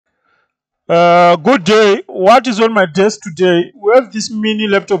Good day. What is on my desk today? We have this mini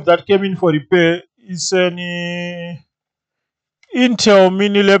laptop that came in for repair. It's an Intel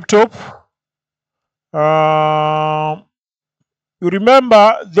mini laptop. Um, you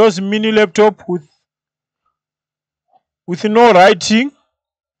remember those mini laptop with no writing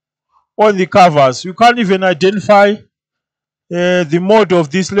on the covers? You can't even identify the model of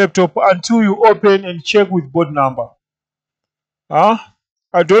this laptop until you open and check with board number. Huh?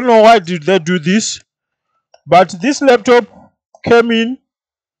 I don't know why did they do this, but this laptop came in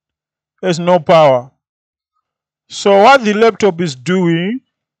as no power. So what the laptop is doing,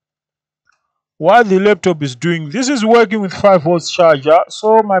 this is working with 5 volts charger.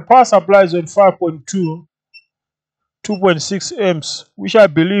 So my power supply is on 5.2, 2.6 amps, which I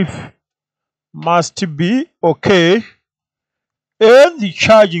believe must be okay. And the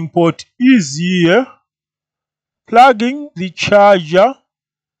charging port is here. Plugging the charger.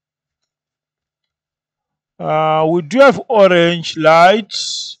 We do have orange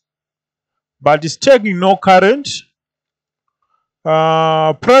lights, but it's taking no current.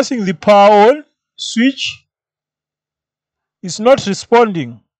 Pressing the power on switch, it's not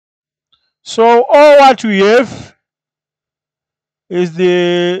responding. So all what we have is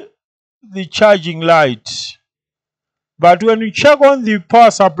the charging light. But when we check on the power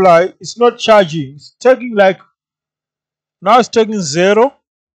supply, it's not charging. It's taking now it's taking 0.7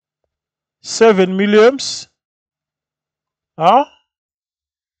 milliamps. Yeah,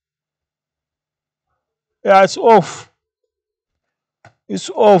 it's off. It's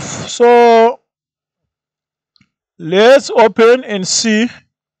off. So let's open and see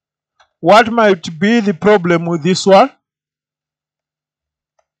what might be the problem with this one.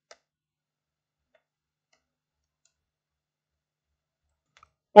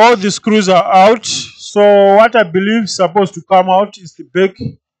 All the screws are out. So what I believe is supposed to come out is the back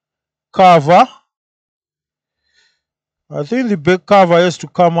cover. I think the back cover has to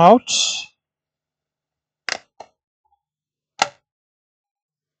come out.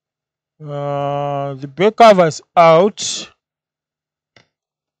 The back cover is out.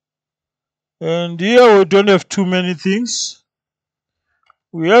 And here we don't have too many things.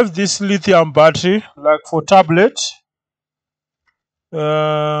 We have this lithium battery, like for tablet.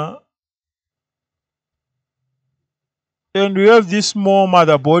 And we have this small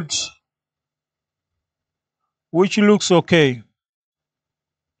motherboard, which looks okay.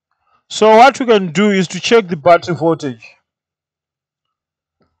 So what we can do is to check the battery voltage.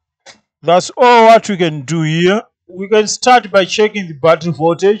 That's all what we can do here. We can start by checking the battery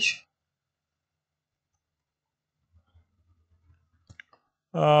voltage.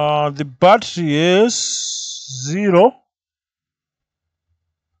 The battery is 0.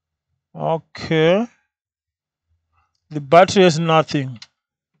 Okay. The battery has nothing.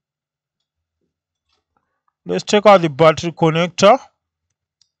 Let's check out the battery connector.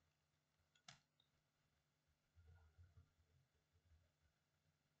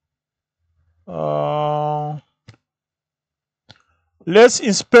 Let's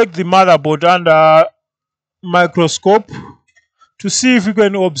inspect the motherboard under microscope to see if we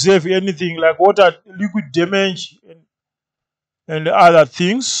can observe anything like water, liquid damage, and other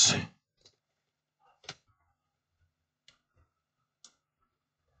things.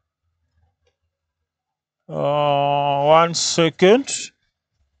 One second.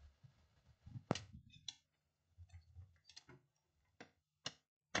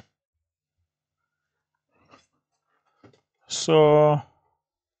 So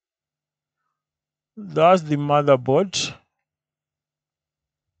that's the motherboard.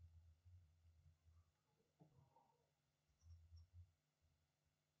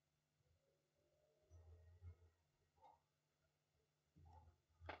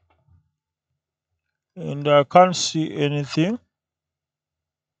 And I can't see anything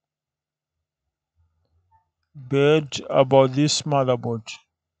bad about this motherboard.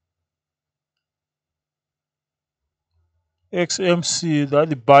 XMC, that's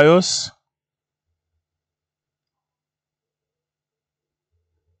the BIOS.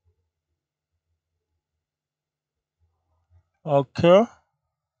 Okay.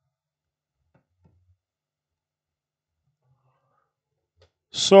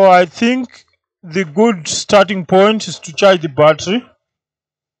 So I think the good starting point is to charge the battery.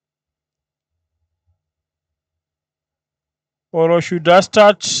 Or should I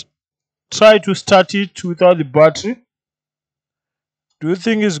try to start it without the battery? Do you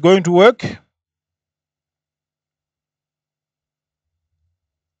think it's going to work?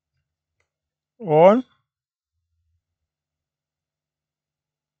 On.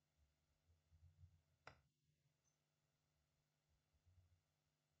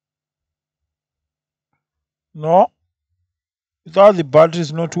 No, without the battery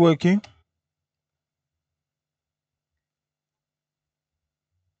is not working.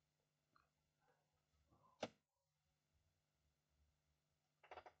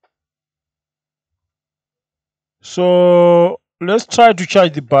 So let's try to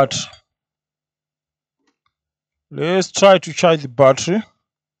charge the battery. Let's try to charge the battery.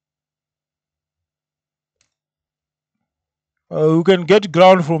 We can get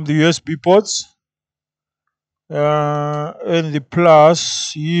ground from the USB ports and the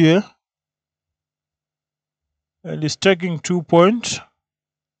plus here, and it's taking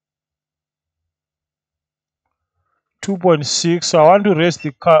 2.6. I want to raise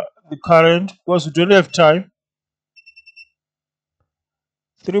the current because we don't have time.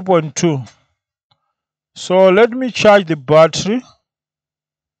 3.2. So let me charge the battery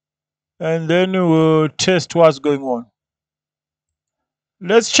and then we'll test what's going on.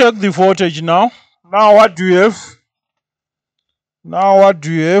 Let's check the voltage now. Now what do we have? Now what do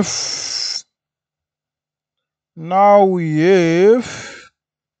we have? Now we have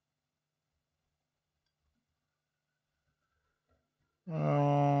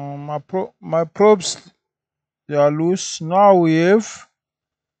my probes, they are loose. Now we have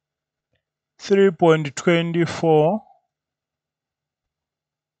 3.24.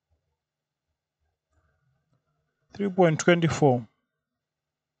 3.24.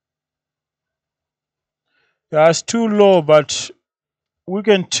 Yeah, it's too low, but we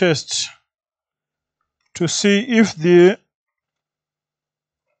can test to see if the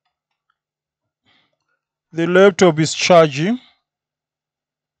laptop is charging.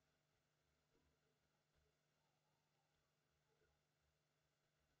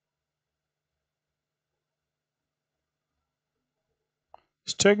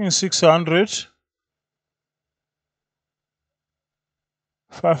 It's taking 600,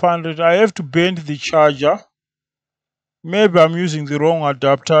 500. I have to bend the charger. Maybe I'm using the wrong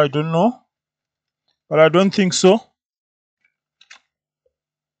adapter, I don't know, but I don't think so.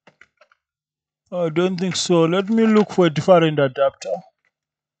 I don't think so. Let me look for a different adapter.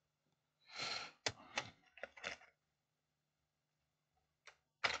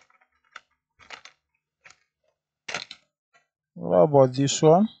 What about this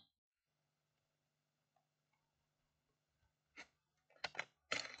one?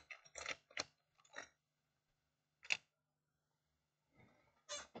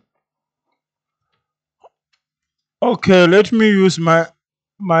 Okay, let me use my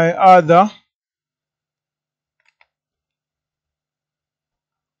other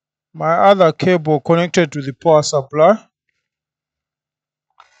cable connected to the power supply.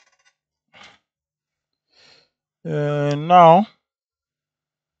 Now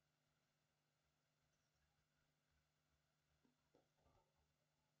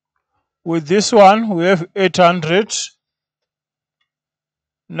with this one we have 800,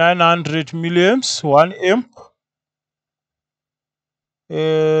 900 milliamps, 1 amp,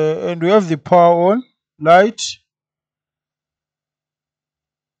 and we have the power on light.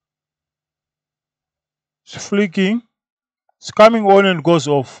 It's flicking. It's coming on and goes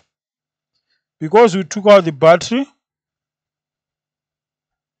off because we took out the battery.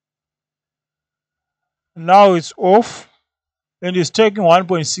 Now it's off and it's taking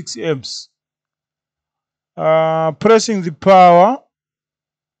 1.6 amps. Pressing the power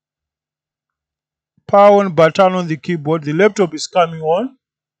on button on the keyboard, the laptop is coming on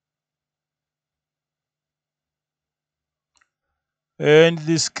and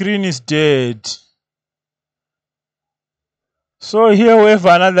the screen is dead. So here we have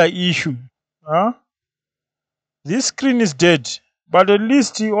another issue. This screen is dead, but at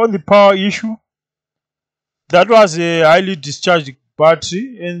least on the power issue, that was a highly discharged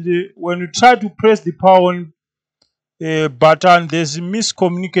battery, and when you try to press the power on button, there's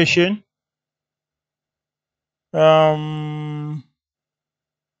miscommunication.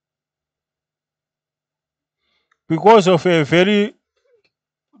 Because of a very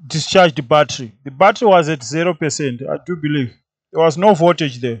discharged battery. The battery was at 0%, I do believe. There was no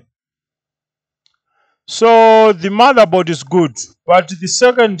voltage there. So the motherboard is good, but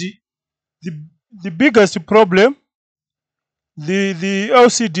the biggest problem, the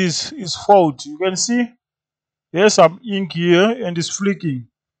LCD is fault. You can see there's some ink here and it's flicking.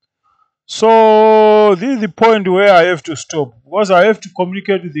 So this is the point where I have to stop because I have to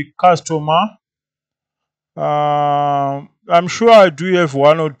communicate with the customer. I'm sure I do have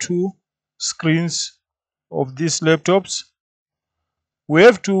 1 or 2 screens of these laptops. We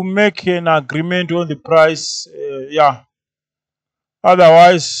have to make an agreement on the price. Yeah.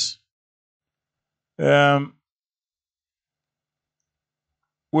 Otherwise,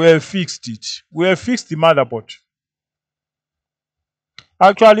 we have fixed it. We have fixed the motherboard.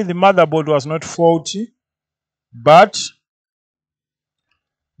 Actually, the motherboard was not faulty, but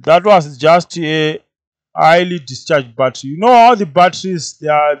that was just a highly discharged battery. You know how the batteries they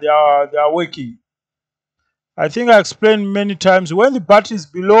are working. I think I explained many times, when the battery is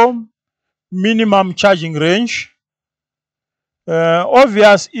below minimum charging range,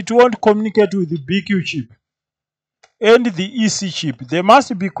 obvious it won't communicate with the BQ chip and the E.C chip. There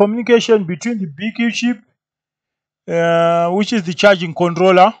must be communication between the BQ chip, which is the charging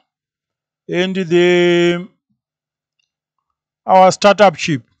controller, and our startup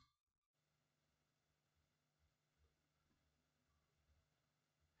chip.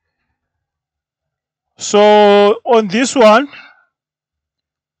 So on this one,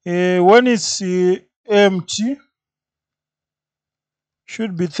 when it's empty,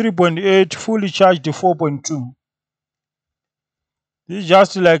 should be 3.8, fully charged 4.2. This is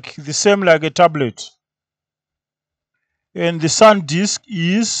just like the same like a tablet. And the sun disk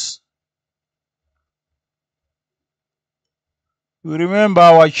is, remember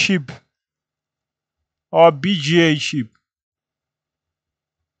our chip, our BGA chip.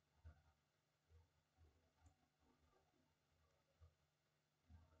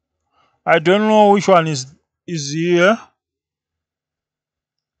 I don't know which one is here.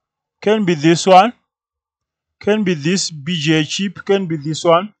 Can be this one, can be this BGA chip, can be this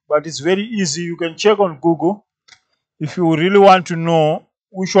one, but it's very easy. You can check on Google if you really want to know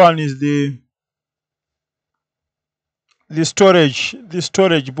which one is the storage,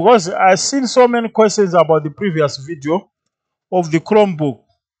 because I've seen so many questions about the previous video of the Chromebook.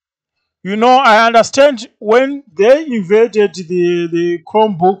 You know, I understand when they invented the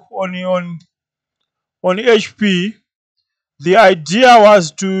Chromebook on HP, the idea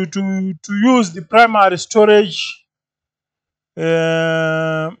was to use the primary storage,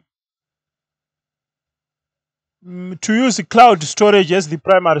 to use the cloud storage as the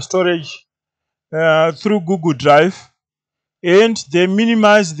primary storage through Google Drive, and they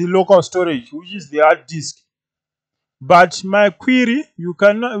minimize the local storage, which is the hard disk. But my query, you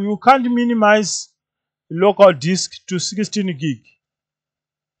can't minimize local disk to 16 gig.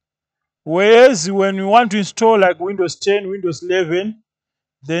 Whereas when you want to install like Windows 10, Windows 11,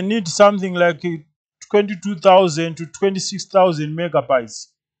 they need something like 22,000 to 26,000 megabytes,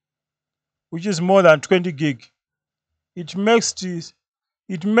 which is more than 20 gig. It makes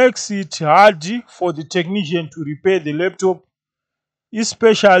it hard for the technician to repair the laptop,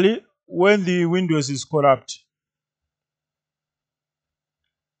 especially when the Windows is corrupt.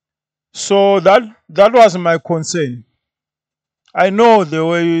 So that was my concern. I know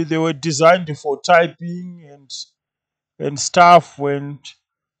they were designed for typing and stuff.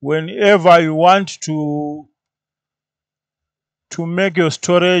 Whenever you want to make your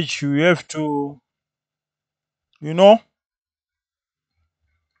storage, you have to, you know,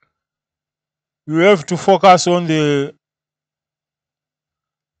 you have to focus on the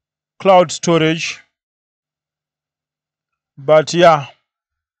cloud storage. But yeah,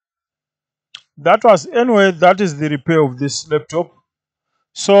 that is the repair of this laptop.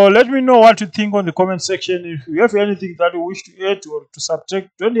 So let me know what you think on the comment section. If you have anything that you wish to add or to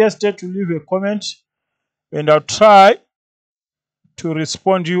subtract, don't hesitate to leave a comment, and I'll try to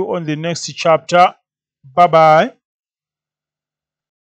respond to you on the next chapter. Bye bye.